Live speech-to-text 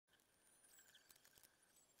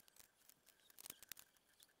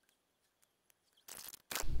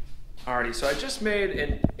Alrighty, so I just made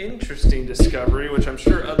an interesting discovery, which I'm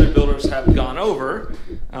sure other builders have gone over.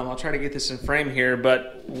 I'll try to get this in frame here,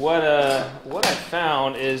 but what I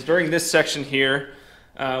found is during this section here,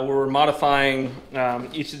 where we're modifying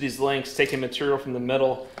each of these lengths, taking material from the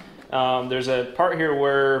middle, there's a part here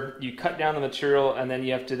where you cut down the material and then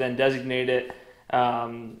you have to then designate it,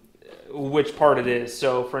 which part it is.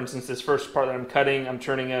 So for instance, this first part that I'm cutting, I'm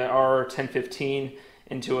turning a R1015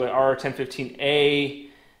 into a R1015A,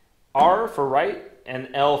 R for right and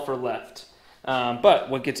L for left. But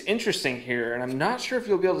what gets interesting here, and I'm not sure if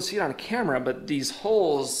you'll be able to see it on camera, but these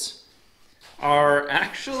holes are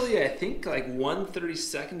actually, I think, like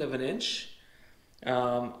 1/32 of an inch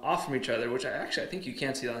off from each other, which I think you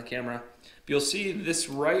can see it on camera. But you'll see this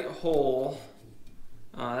right hole,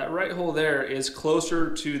 that right hole there is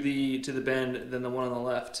closer to the bend than the one on the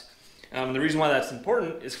left. The reason why that's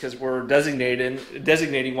important is because we're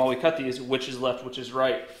designating while we cut these which is left, which is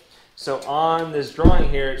right. So on this drawing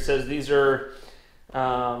here, it says these are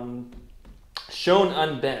shown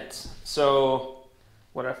unbent. So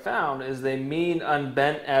what I found is they mean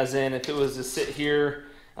unbent as in if it was to sit here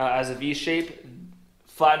as a V shape,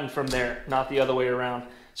 flattened from there, not the other way around.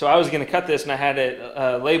 So I was going to cut this and I had it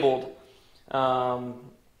labeled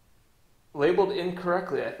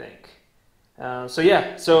incorrectly, I think. So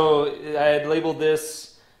yeah, so I had labeled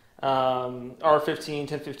this R15,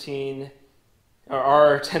 1015,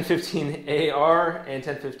 or R1015AR and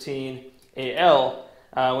 1015AL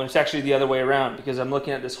when it's actually the other way around, because I'm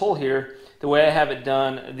looking at this hole here. The way I have it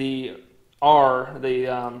done, the R,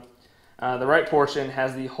 the right portion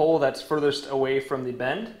has the hole that's furthest away from the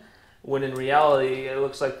bend, when in reality it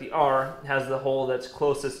looks like the R has the hole that's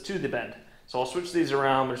closest to the bend. So I'll switch these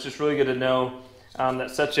around, but it's just really good to know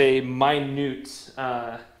that such a minute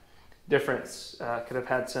difference could have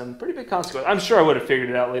had some pretty big consequences. I'm sure I would have figured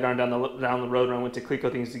it out later on down the road when I went to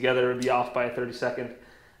Clico things together. It would be off by a 32nd.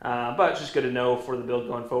 But it's just good to know for the build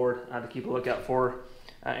going forward to keep a lookout for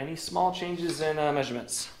any small changes in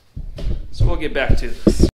measurements. So we'll get back to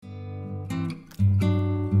this.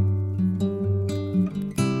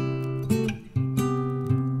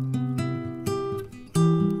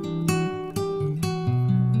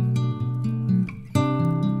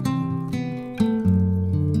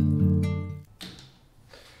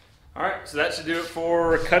 Alright, so that should do it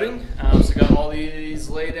for cutting. So got all these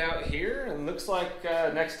laid out here, and looks like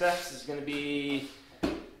next steps is going to be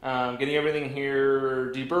getting everything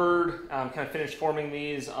here deburred, kind of finish forming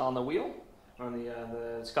these on the wheel, on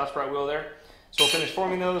the Scotch-Brite wheel there. So we'll finish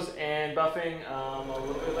forming those and buffing a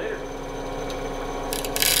little bit later.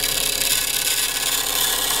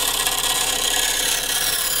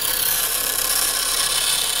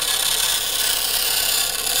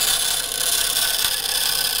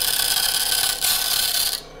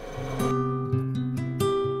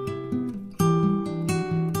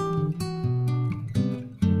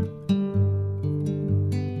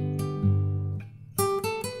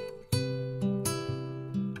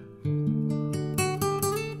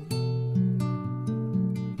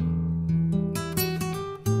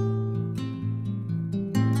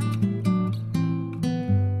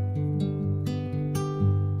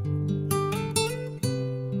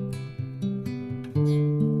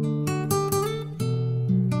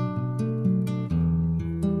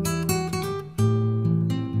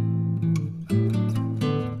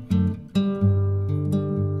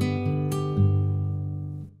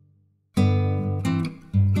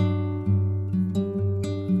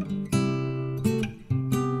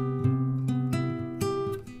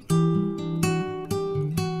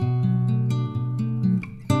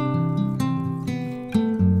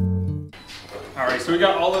 Alright, so we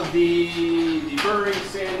got all of the deburring,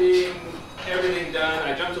 sanding, everything done.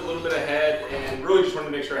 I jumped a little bit ahead and really just wanted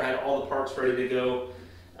to make sure I had all the parts ready to go.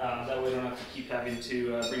 That way I don't have to keep having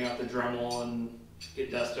to bring out the Dremel and get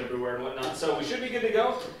dust everywhere and whatnot. So we should be good to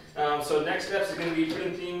go. So next steps is going to be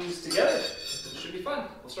putting things together. It should be fun.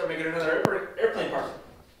 We'll start making another airplane part.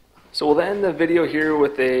 So we'll end the video here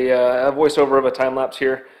with a voiceover of a time lapse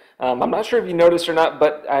here. I'm not sure if you noticed or not,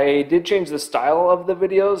 but I did change the style of the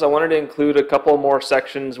videos. I wanted to include a couple more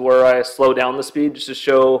sections where I slow down the speed just to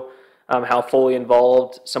show how fully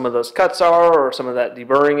involved some of those cuts are or some of that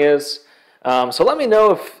deburring is. So let me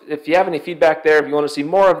know if you have any feedback there, if you want to see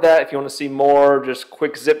more of that, if you want to see more just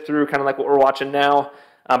quick zip through, kind of like what we're watching now,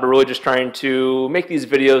 but really just trying to make these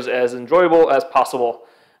videos as enjoyable as possible.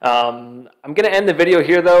 I'm going to end the video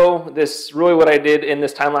here though. This really what I did in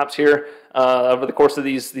this time lapse here over the course of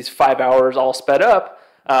these 5 hours all sped up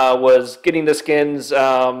was getting the skins,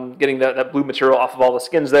 getting that blue material off of all the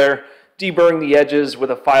skins there, deburring the edges with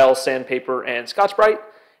a file, sandpaper, and Scotch-Brite,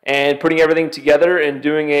 and putting everything together and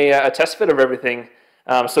doing a test fit of everything.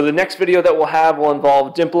 So the next video that we'll have will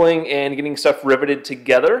involve dimpling and getting stuff riveted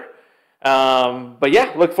together. But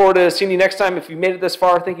yeah, look forward to seeing you next time. If you made it this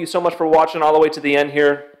far, thank you so much for watching all the way to the end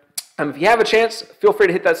here. If you have a chance, feel free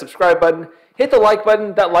to hit that subscribe button, hit the like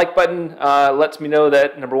button. That like button lets me know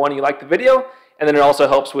that, number one, you like the video, and then it also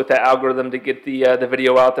helps with the algorithm to get the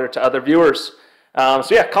video out there to other viewers. So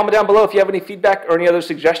yeah, comment down below if you have any feedback or any other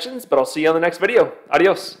suggestions, but I'll see you on the next video.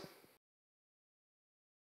 Adios.